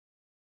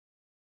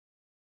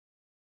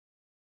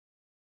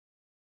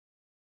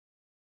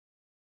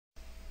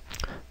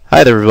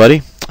Hi there,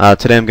 everybody.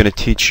 Today I'm going to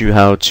teach you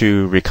how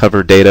to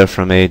recover data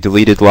from a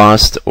deleted,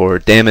 lost, or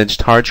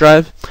damaged hard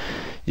drive.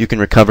 You can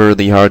recover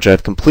the hard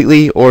drive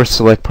completely or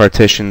select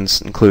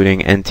partitions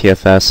including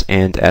NTFS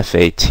and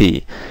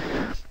FAT.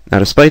 Now,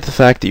 despite the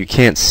fact that you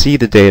can't see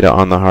the data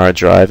on the hard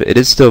drive, it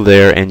is still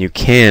there and you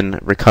can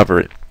recover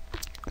it.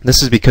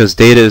 This is because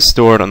data is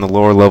stored on the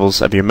lower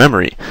levels of your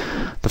memory.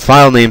 The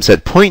file names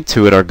that point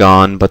to it are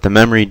gone, but the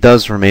memory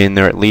does remain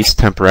there at least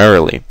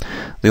temporarily.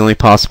 The only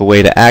possible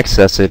way to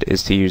access it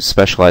is to use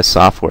specialized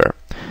software.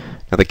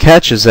 Now, the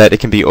catch is that it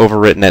can be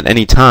overwritten at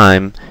any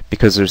time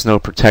because there's no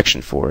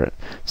protection for it.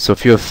 So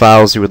if you have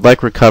files you would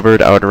like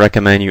recovered, I would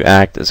recommend you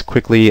act as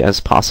quickly as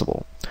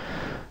possible.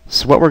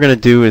 So what we're going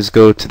to do is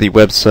go to the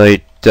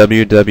website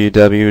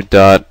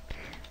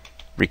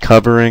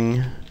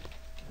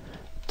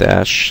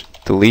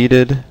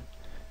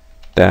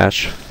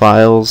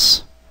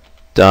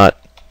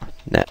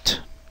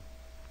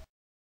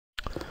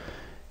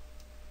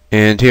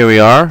And here we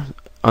are.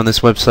 On this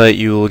website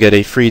you will get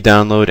a free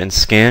download and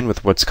scan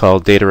with what's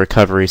called data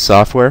recovery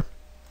software.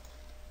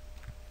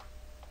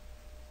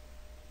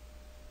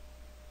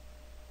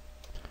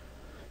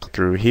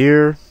 Through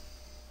here.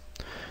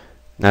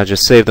 Now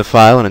just save the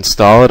file and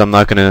install it. I'm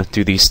not going to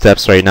do these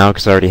steps right now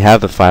because I already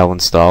have the file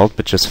installed,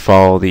 but just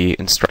follow the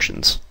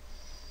instructions.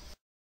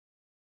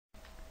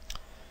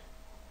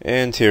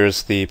 And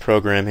here's the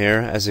program here.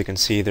 As you can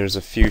see, there's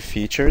a few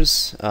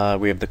features.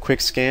 We have the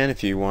quick scan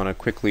if you want to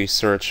quickly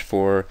search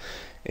for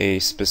a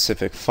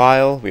specific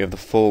file. We have the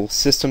full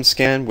system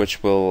scan,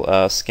 which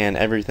will scan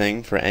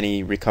everything for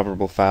any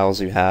recoverable files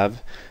you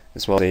have,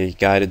 as well as a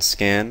guided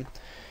scan.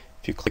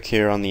 If you click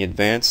here on the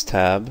Advanced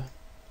tab,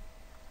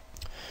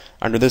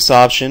 under this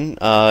option,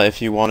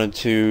 if you wanted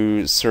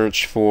to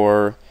search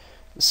for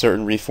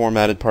certain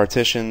reformatted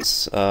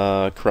partitions,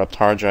 corrupt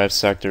hard drive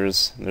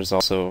sectors, there's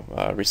also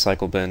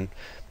recycle bin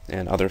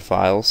and other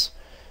files.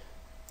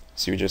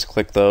 So you just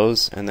click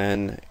those and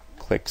then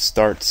click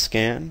Start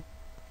Scan.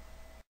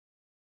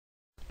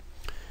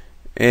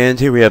 And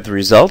here we have the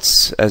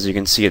results. As you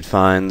can see, it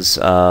finds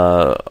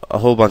a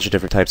whole bunch of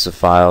different types of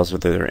files,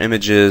 whether they're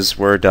images,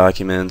 Word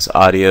documents,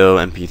 audio,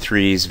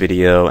 MP3s,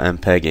 video,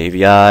 MPEG,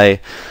 AVI,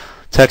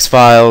 text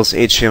files,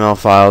 HTML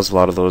files. A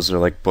lot of those are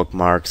like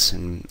bookmarks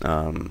and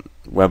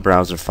web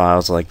browser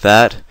files like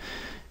that.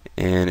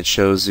 And it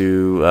shows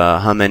you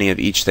how many of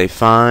each they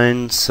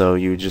find. So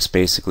you just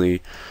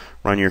basically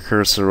run your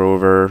cursor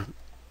over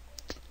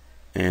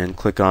and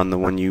click on the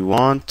one you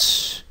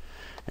want,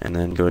 and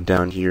then go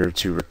down here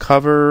to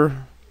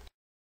recover.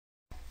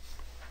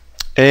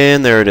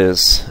 And there it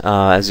is.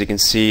 As you can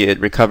see, it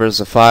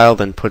recovers a file,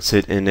 then puts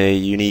it in a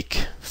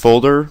unique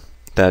folder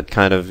that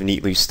kind of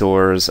neatly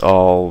stores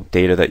all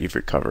data that you've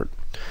recovered.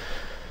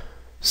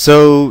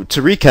 So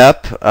to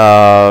recap,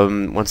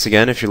 once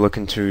again, if you're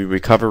looking to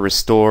recover,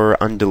 restore,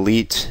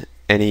 undelete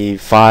any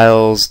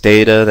files,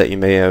 data that you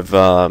may have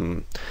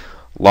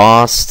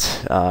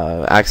lost,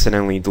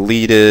 accidentally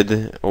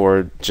deleted,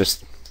 or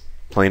just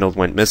plain old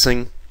went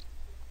missing,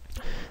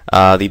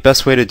 the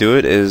best way to do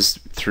it is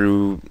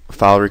through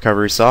file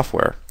recovery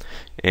software.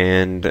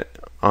 And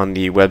on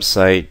the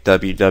website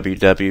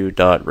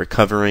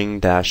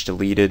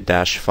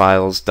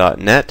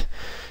www.recovering-deleted-files.net,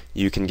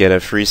 you can get a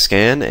free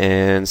scan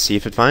and see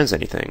if it finds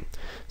anything.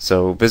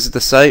 So visit the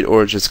site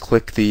or just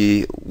click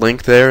the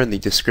link there in the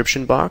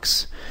description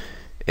box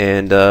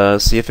and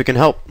see if it can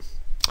help.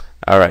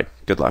 Alright,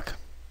 good luck.